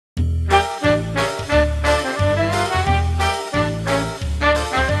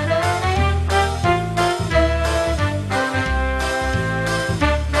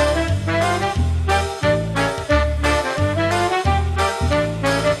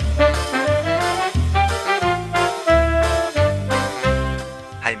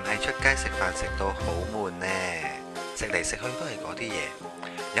嚟食去都係嗰啲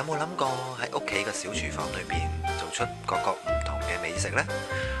嘢，有冇諗過喺屋企嘅小廚房裏邊做出各個唔同嘅美食呢？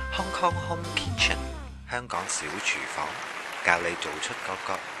 Hong Kong Home Kitchen 香港小廚房教你做出各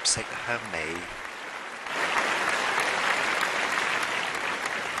個色香味。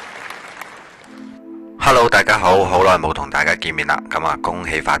Hello， 大家好，好耐冇同大家見面啦，咁啊恭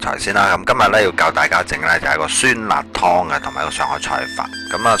喜發財先啦！咁今日呢，要教大家整呢就係一個酸辣湯嘅，同埋一個上海菜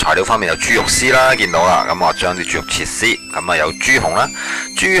飯。咁啊材料方面有豬肉絲啦，見到啦，咁我將啲豬肉切絲，咁啊有豬紅啦，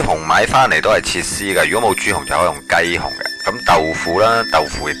豬紅買翻嚟都係切絲嘅，如果冇豬紅就可以用雞紅嘅。咁豆腐啦，豆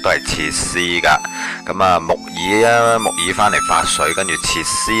腐亦都係切絲噶。咁啊木耳啊，木耳翻嚟發水，跟住切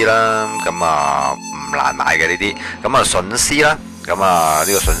絲啦，咁啊唔難買嘅呢啲。咁啊筍絲啦。咁啊，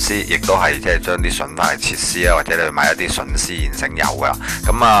呢個筍絲亦都係即係將啲筍翻嚟切絲啦，或者你去買一啲筍絲現成有噶。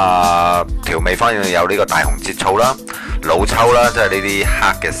咁啊，調味方面有呢個大紅浙醋啦、老抽啦，即係呢啲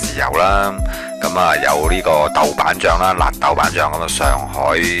黑嘅豉油啦。咁啊，有呢個豆瓣醬啦，辣豆瓣醬，咁啊上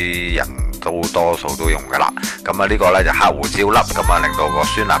海人都多數都用噶啦。咁啊呢個呢就黑胡椒粒，咁啊令到個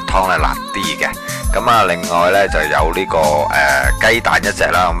酸辣湯呢辣啲嘅。咁啊另外呢就有呢個雞蛋一隻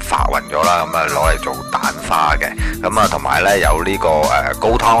啦，咁發勻咗啦，咁啊攞嚟做蛋花嘅。咁啊同埋呢有呢個高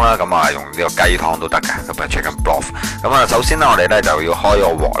湯啦，咁啊用呢個雞湯都得嘅，咁啊 chicken broth。咁啊首先呢我哋呢就要開個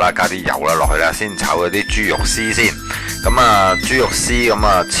鑊啦，加啲油啦落去啦，先炒嗰啲豬肉絲先。咁啊豬肉絲咁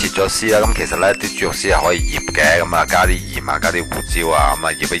啊切咗絲啦，咁其實呢啲豬肉絲係可以醃嘅，咁啊加啲鹽啊，加啲胡椒啊，咁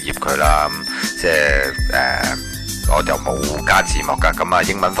啊醃一醃佢啦，即係我就冇加字幕噶。咁啊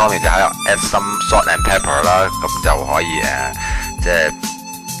英文方面就喺度 add some salt and pepper 啦，咁就可以即係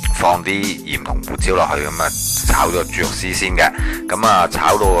放啲鹽同胡椒落去，咁啊炒咗豬肉絲先嘅。咁啊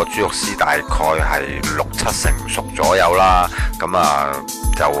炒到個豬肉絲大概係6-7成熟左右啦，咁啊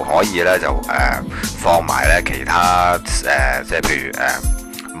就可以咧就放埋咧其他即係譬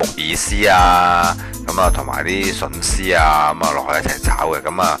如木耳絲啊，咁啊同埋啲筍絲啊，咁啊落去一齊炒嘅。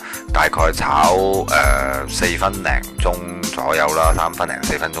咁啊大概炒4分零鐘左右啦，3分零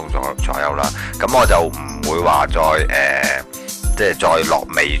4分鐘左右啦。咁我就唔會話再即係再落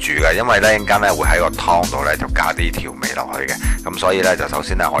味煮嘅，因為呢陣間呢會喺個湯度呢就加啲調味落去嘅。咁所以呢，就首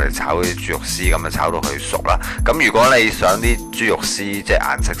先呢我哋炒啲豬肉絲，咁啊炒到佢熟啦。咁如果你想啲豬肉絲即係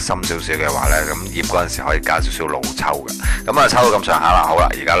顏色深少少嘅話呢，咁醃嗰陣時可以加少少老抽嘅。咁啊炒到咁上下啦，好啦，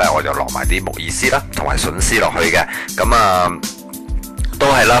而家呢我就落埋啲木耳絲啦，同埋筍絲落去嘅。咁啊都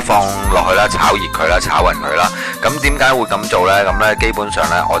係啦，放落去啦，炒熱佢啦，炒勻佢啦。咁點解會咁做呢？咁呢基本上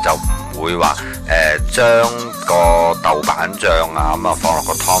呢我就唔會話將個豆瓣醬啊咁啊放落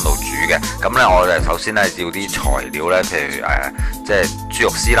個湯度煮嘅。咁呢我哋首先呢要啲材料呢，譬如即係豬肉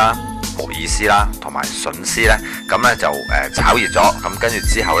絲啦、木耳絲啦同埋筍絲呢。咁呢就炒熱咗，咁跟住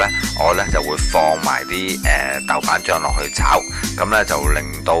之後呢，我呢就會放埋啲豆瓣醬落去炒，咁呢就令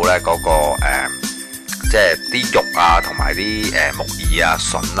到呢嗰個即係啲肉啊，同埋啲木耳啊、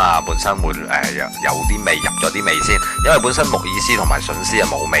筍啊，本身會有啲味入咗啲味先，因為本身木耳絲同埋筍絲係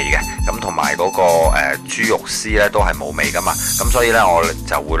冇味嘅，咁同埋嗰個豬肉絲咧都係冇味噶嘛，咁所以咧我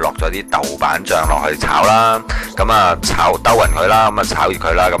就會落咗啲豆瓣醬落去炒啦，咁啊炒兜勻佢啦，咁啊炒熱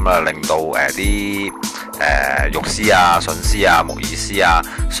佢啦，咁啊令到啲肉絲啊、筍絲啊、木耳絲啊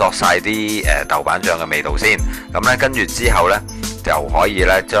索晒啲豆瓣醬嘅味道先，咁咧跟住之後咧就可以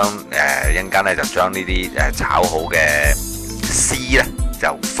咧將一陣間咧就將呢啲炒好嘅絲咧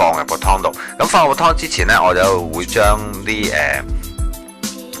就放入個湯度。咁放入個湯之前咧，我就會將啲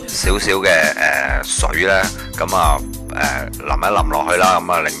少少嘅水咧，咁啊淋一淋落去啦，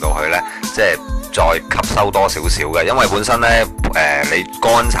咁啊令到佢咧即係再吸收多少少嘅，因為本身咧你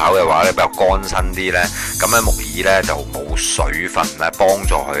乾炒嘅話咧比較乾身啲咧，咁咧木耳咧就冇水分咧幫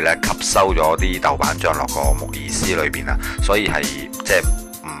助佢咧吸收咗啲豆瓣醬落個木耳絲裏邊啊，所以係即係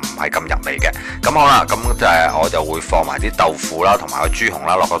唔係咁入味嘅。咁好啦，咁就我就會放埋啲豆腐啦，同埋個豬紅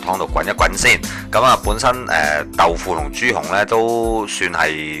啦落個湯度滾一滾先。咁啊本身豆腐同豬紅咧都算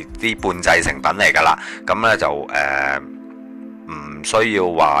係啲半製成品嚟㗎啦。咁咧就唔需要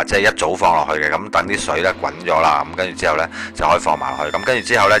話即係一早放落去嘅，咁等啲水咧滾咗啦，咁跟住之後咧就可以放埋落去，咁跟住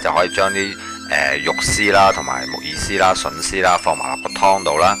之後咧就可以將啲肉絲啦，同埋木耳絲啦、筍絲啦放埋落個湯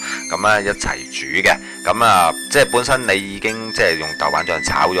度啦，咁咧一齊煮嘅。咁啊即係本身你已經即係用豆瓣醬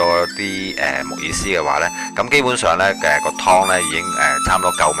炒咗啲木耳絲嘅話咧，咁基本上咧個湯咧已經差唔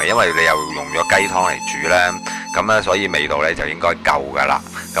多夠味，因為你又用咗雞湯嚟煮咧，咁咧所以味道咧就應該夠噶啦。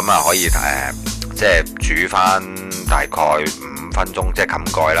咁啊可以即係煮翻大概5分鐘，即係冚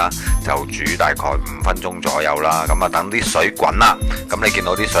蓋啦，就煮大概5分鐘左右啦。咁啊等啲水滾啦，咁你見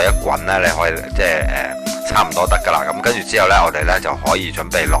到啲水一滾咧，你可以即係差唔多得噶啦。咁跟住之後呢，我哋呢就可以準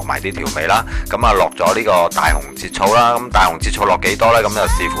備落埋啲調味啦。咁啊落咗呢個大紅浙醋啦。咁大紅浙醋落幾多呢？咁就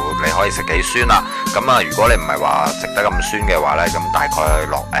視乎你可以食幾酸啦。咁啊，如果你唔係話食得咁酸嘅話呢，咁大概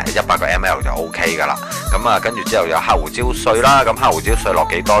落100個 ml 就 OK 噶啦。咁啊，跟住之後有黑胡椒碎啦。咁黑胡椒碎落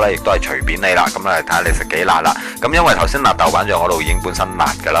幾多呢？亦都係隨便你啦。咁啊，睇下你食幾辣啦。咁因為頭先辣豆瓣醬嗰度已經本身辣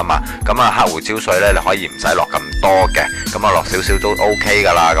噶啦嘛。咁啊，黑胡椒碎呢，你可以唔使落咁多嘅。咁啊，落少少都 OK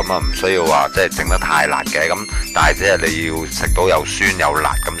噶啦。咁啊，唔需要話即係整得太辣嘅。咁但係即係你要食到又酸又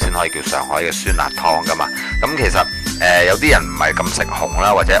辣，咁先可以叫上海嘅酸辣湯噶嘛。咁其實有啲人唔係咁食紅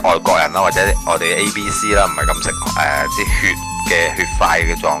啦，或者外國人啦，或者我哋 ABC 啦，唔係咁食啲血塊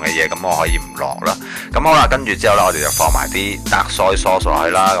嘅狀嘅嘢，咁我可以唔落啦。咁好啦，跟住之後呢，我哋就放埋啲dark soy sauce落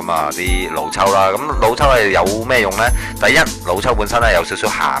去啦。咁啊，啲老抽啦。咁老抽係有咩用呢？第一，老抽本身呢有少少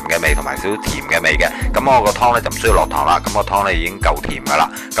鹹嘅味同埋少少甜嘅味嘅。咁我個湯呢就唔需要落糖啦。咁個湯呢已經夠甜噶啦。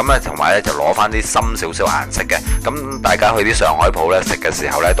咁呢同埋呢就攞翻啲深少少顏色嘅。咁大家去啲上海鋪呢食嘅時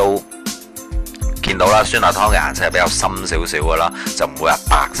候呢都見到啦，酸辣湯嘅顏色係比較深少少噶啦，就唔會係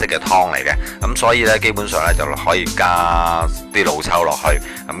白色嘅湯嚟嘅。咁所以呢，基本上呢就可以加啲老抽落去，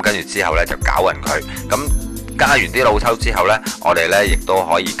咁跟住之後呢就攪勻佢。咁加完啲老抽之後呢，我哋呢亦都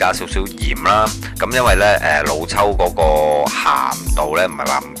可以加少少鹽啦。咁因為呢，老抽嗰個鹹度呢唔係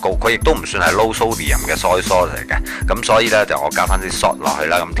話唔高，佢亦都唔算係 low sodium 嘅soy sauce嚟嘅。咁所以呢，就我加翻啲 salt 落去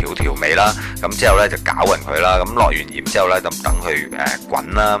啦，咁調味啦。咁之後呢，就攪勻佢啦。咁落完鹽之後呢，就等佢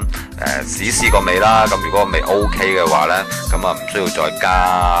滾啦，試個味啦。咁如果味 OK 嘅話呢，咁啊唔需要再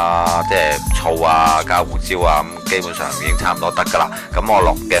加即係醋啊，加胡椒啊，咁基本上已經差唔多得噶啦。咁我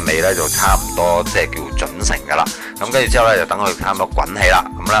落嘅味呢，就差唔多即係叫準成噶啦。咁跟住之後呢，就等佢差唔多滾起啦。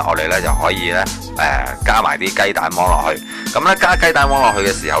咁呢，我哋呢就可以呢加埋啲雞蛋黃落去。咁呢，加雞蛋黃落去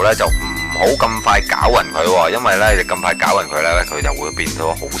嘅時候呢，就唔好咁快攪勻佢喎，因為呢，你咁快攪勻佢呢，佢就會變到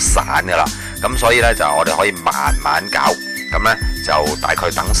好散噶啦。咁所以呢，就我哋可以慢慢攪。咁呢，就大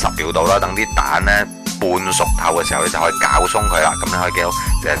概等10秒到啦，等啲蛋呢半熟透嘅時候，你就可以攪鬆佢啦。咁你可以見到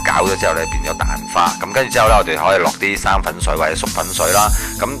攪咗之後呢，變咗蛋花。咁跟住之後呢，我哋可以落啲生粉水或者粟粉水啦。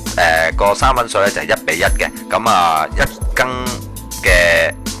咁個生粉水呢，就係1比1嘅。咁啊1羹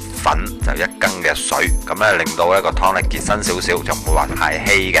嘅粉就1羹嘅水，咁呢令到呢個湯呢結身少少，就唔會話太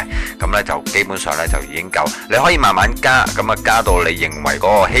稀嘅。咁呢就基本上呢就已經夠。你可以慢慢加，咁啊加到你認為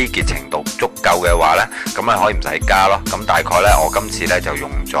嗰個稀結程度足夠嘅話呢，咁啊可以唔使加咯。咁大概呢，我今次呢就用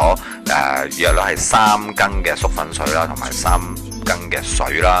咗約略係3羹嘅粟粉水啦，同埋3羹嘅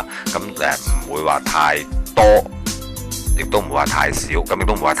水啦。咁唔會話太多，亦都唔會話太少，咁亦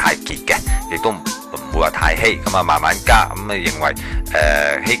都唔會話太結嘅，亦都唔會話太稀。咁啊慢慢加，咁啊認為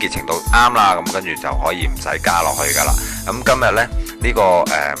稀結程度啱啦，咁跟住就可以唔使加落去噶啦。咁今日呢，呢個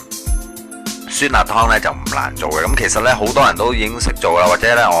酸辣湯呢就唔難做嘅。咁其實呢，好多人都已經識做啦，或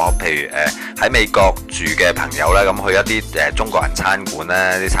者呢，我譬如喺美國住嘅朋友呢，咁去一啲中國人餐館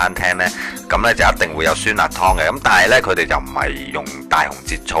呢，啲餐廳呢，咁呢就一定會有酸辣湯嘅。咁但係呢，佢哋就唔係用大紅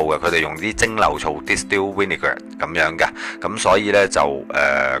浙醋嘅，佢哋用啲蒸餾醋 （distilled vinegar） 咁樣嘅。咁所以呢，就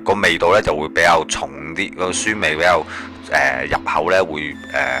個味道呢就會比較重啲，個酸味比較入口呢會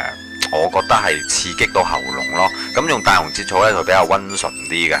我覺得係刺激到喉嚨咯。咁用大紅浙醋呢，佢比較溫順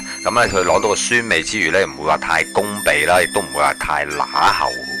啲嘅。咁呢，佢攞到個酸味之餘呢，唔會話太攻鼻啦，亦都唔會話太乸喉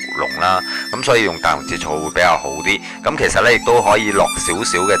嚨啦。咁所以用大紅浙醋會比較好啲。咁其實呢，亦都可以落少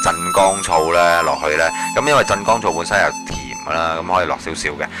少嘅鎮江醋呢落去呢。咁因為鎮江醋本身有甜啦，咁可以落少少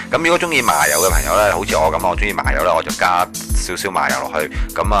嘅。咁如果中意麻油嘅朋友呢，好似我咁，我中意麻油呢，我就加少少麻油落去。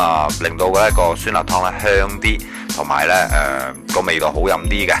咁啊，令到呢個酸辣湯呢香啲。同埋呢個味道好飲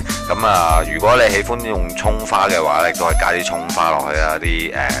啲嘅。咁啊，如果你喜歡用葱花嘅話咧，都可以加啲葱花落去啦，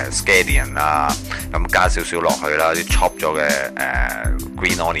啲scallion 啊，咁加少少落去啦，啲 chop 咗嘅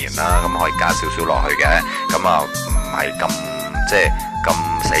green onion 啦，咁可以加少少落去嘅。咁啊，唔係咁即係咁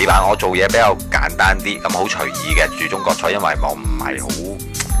死板，我做嘢比較簡單啲，咁好隨意嘅，煮中國菜，因為我唔係好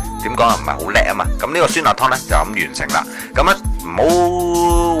點講啊，唔係好叻啊嘛。咁呢個酸辣湯呢，就咁完成啦。咁咧唔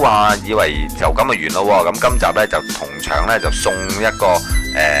好話以為就咁就完咯。咁今集呢，就同場呢，就送一個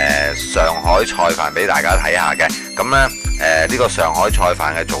上海菜飯俾大家睇下嘅。咁呢，呢個上海菜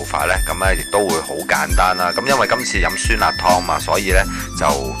飯嘅做法呢，咁呢亦都會好簡單啦。咁因為今次飲酸辣湯嘛，所以呢，就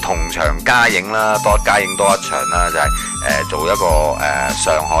同場加映啦，加映多一場啦，就係做一個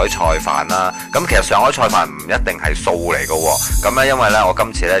上海菜飯啦。咁其實上海菜飯唔一定係素嚟嘅喎。咁呢，因為呢，我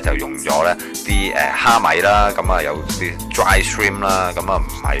今次呢，就用咗呢啲蝦米啦，咁啊有啲 dry shrimp 啦，咁啊唔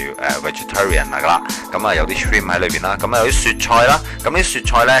係vegetarian 嚟噶啦，咁啊有啲 shrimp 喺裏邊啦，咁啊有啲雪菜啦，咁啲雪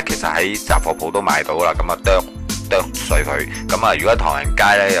菜呢，其實喺雜貨鋪都買到啦，咁啊剁剁碎佢。咁啊，如果唐人街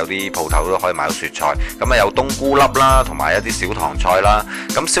呢，有啲鋪頭都可以買到雪菜，咁啊有冬菇粒啦，同埋一啲小棠菜啦。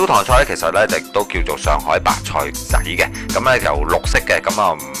咁小棠菜呢，其實呢就都叫做上海白菜仔嘅，咁呢就綠色嘅，咁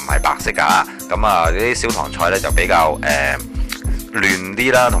啊唔係白色㗎。咁啊呢啲小棠菜呢，就比較嫩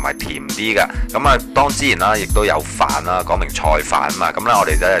啲啦，同埋甜啲㗎。咁啊，當之然啦，亦都有飯啦，講明菜飯啊嘛。咁咧，我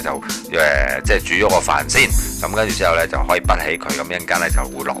哋咧就即係煮咗個飯先。咁跟住之後咧，就可以滗起佢。咁一陣間咧就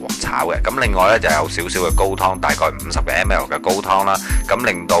會落鑊炒嘅。咁另外咧就有少少嘅高湯，大概50嘅 ml 嘅高湯啦。咁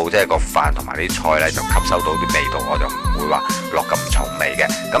令到即係個飯同埋啲菜咧就吸收到啲味道，我就唔會話落咁重味嘅。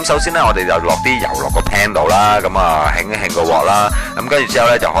咁首先咧，我哋就落啲油落個 pan 度啦。咁啊，興一興個鑊啦。咁跟住之後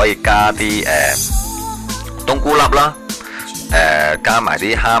咧就可以加啲冬菇粒啦。加埋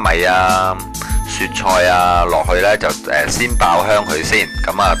啲蝦米啊、雪菜啊落去呢，就先爆香佢先。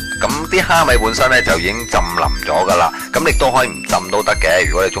咁啲蝦米本身呢，就已經浸腍咗噶啦。咁亦都可以唔浸都得嘅。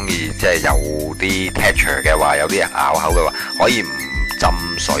如果你中意即係有啲 texture 嘅話，有啲咬口嘅話，可以唔浸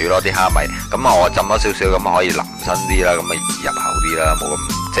水咯啲蝦米。咁啊，我浸咗少少，咁可以腍身啲啦，咁啊易入口啲啦，冇咁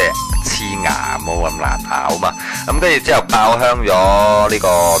即係黐牙，冇咁難咬嘛。咁跟住之後爆香咗呢個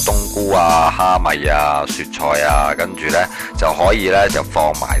冬菇啊、蝦米啊、雪菜啊，跟住呢就可以呢，就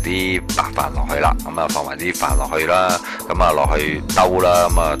放埋啲白飯落去啦。咁啊放埋啲飯落去啦，咁啊落去兜啦，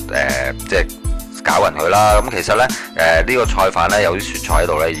咁啊即係攪勻佢啦。咁其實呢，呢個菜飯呢，有啲雪菜喺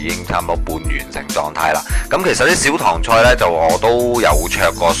度呢，已經差唔多半完成狀態啦。咁其實啲小棠菜呢，就我都有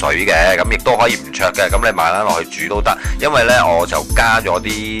焯過水嘅，咁亦都可以唔焯嘅。咁你慢慢落去煮都得，因為呢，我就加咗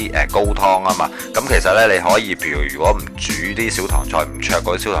啲高湯啊嘛。咁其實呢，你可以譬如果唔煮啲小棠菜，唔焯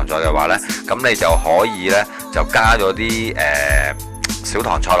嗰啲小棠菜嘅話呢，咁你就可以呢，就加咗啲小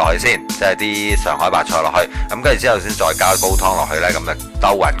棠菜落去先，即係啲上海白菜落去，咁跟住之後先再加高湯落去呢，咁就兜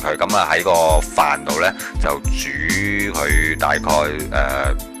勻佢，咁啊喺個飯度呢，就煮佢大概5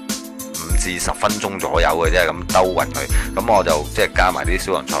至10分鐘左右嘅啫，咁兜勻佢，咁我就即係加埋啲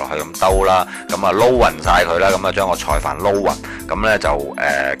小棠菜落去咁兜啦，咁啊撈勻晒佢啦，咁啊將個菜飯撈勻，咁呢就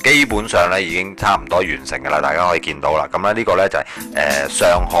基本上呢已經差唔多完成㗎啦，大家可以見到啦。咁呢呢個呢就係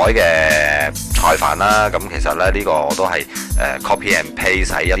上海嘅菜飯啦，咁其實呢呢個我都係copy and paste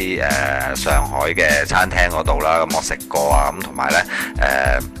喺一啲上海嘅餐廳嗰度啦，咁我食過啊，咁同埋呢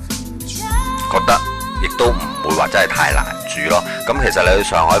覺得亦都唔會話真係太難煮咯。咁其實你去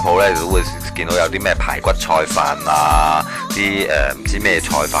上海鋪呢，都會見到有啲咩排骨菜飯啊，啲唔知咩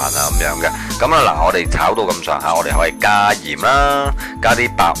菜飯啊咁樣嘅。咁啊嗱，我哋炒到咁上下，我哋可以加鹽啦，加啲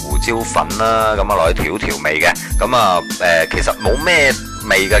白胡椒粉啦，咁啊落去調味嘅。咁啊其實冇咩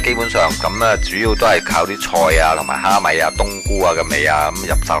味嘅，基本上咁啊主要都係靠啲菜啊同埋蝦米啊、冬菇啊嘅味啊，咁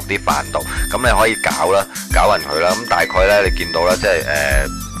入晒啲飯度。咁你可以攪啦，攪勻佢啦。咁大概呢，你見到啦，即係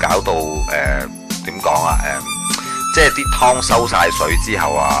搞到點講啊？即係啲湯收晒水之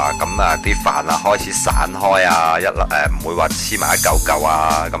後啊，咁啊啲飯啊開始散開啊，唔會話黐埋一嚿嚿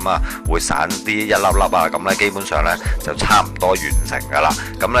啊，咁啊會散啲一粒粒啊，咁呢基本上呢就差唔多完成㗎啦。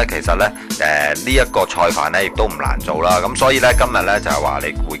咁呢其實呢呢一個菜飯呢亦都唔難做啦。咁所以呢今日呢就係話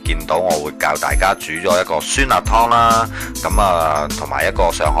你會見到我會教大家煮咗一個酸辣湯啦，咁啊同埋一個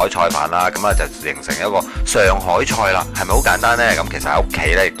上海菜飯啦，咁啊就形成一個上海菜啦。係咪好簡單呢？咁其實喺屋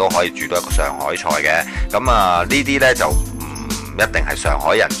企呢亦都可以煮到一個上海菜嘅。咁啊呢啲呢就唔一定係上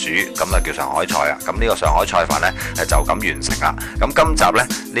海人煮，咁啊叫上海菜啦。咁呢個上海菜飯呢，就咁完成啦。咁今集呢，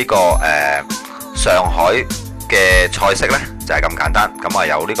呢個上海嘅菜式呢，就係咁簡單。咁啊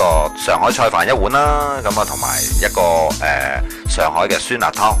有呢個上海菜飯1碗啦，咁啊同埋一個上海嘅酸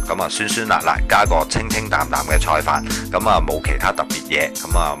辣湯，咁啊酸酸辣辣加個清清淡淡嘅菜飯，咁啊冇其他特別嘢，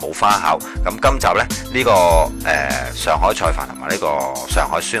咁啊冇花巧。咁今集呢，呢個上海菜飯同埋呢個上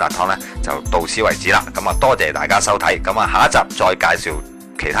海酸辣湯呢，就到此為止啦。咁啊多謝大家收睇，咁啊下一集再介紹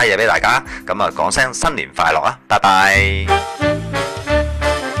其他嘢俾大家。咁啊講聲新年快樂啊，拜拜。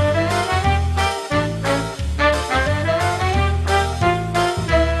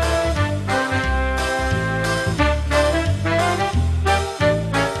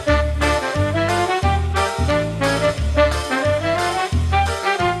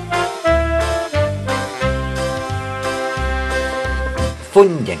歡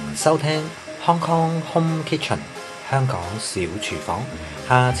迎收聽 Hong Kong Home Kitchen 香港小廚房，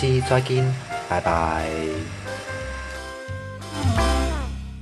下次再見，拜拜。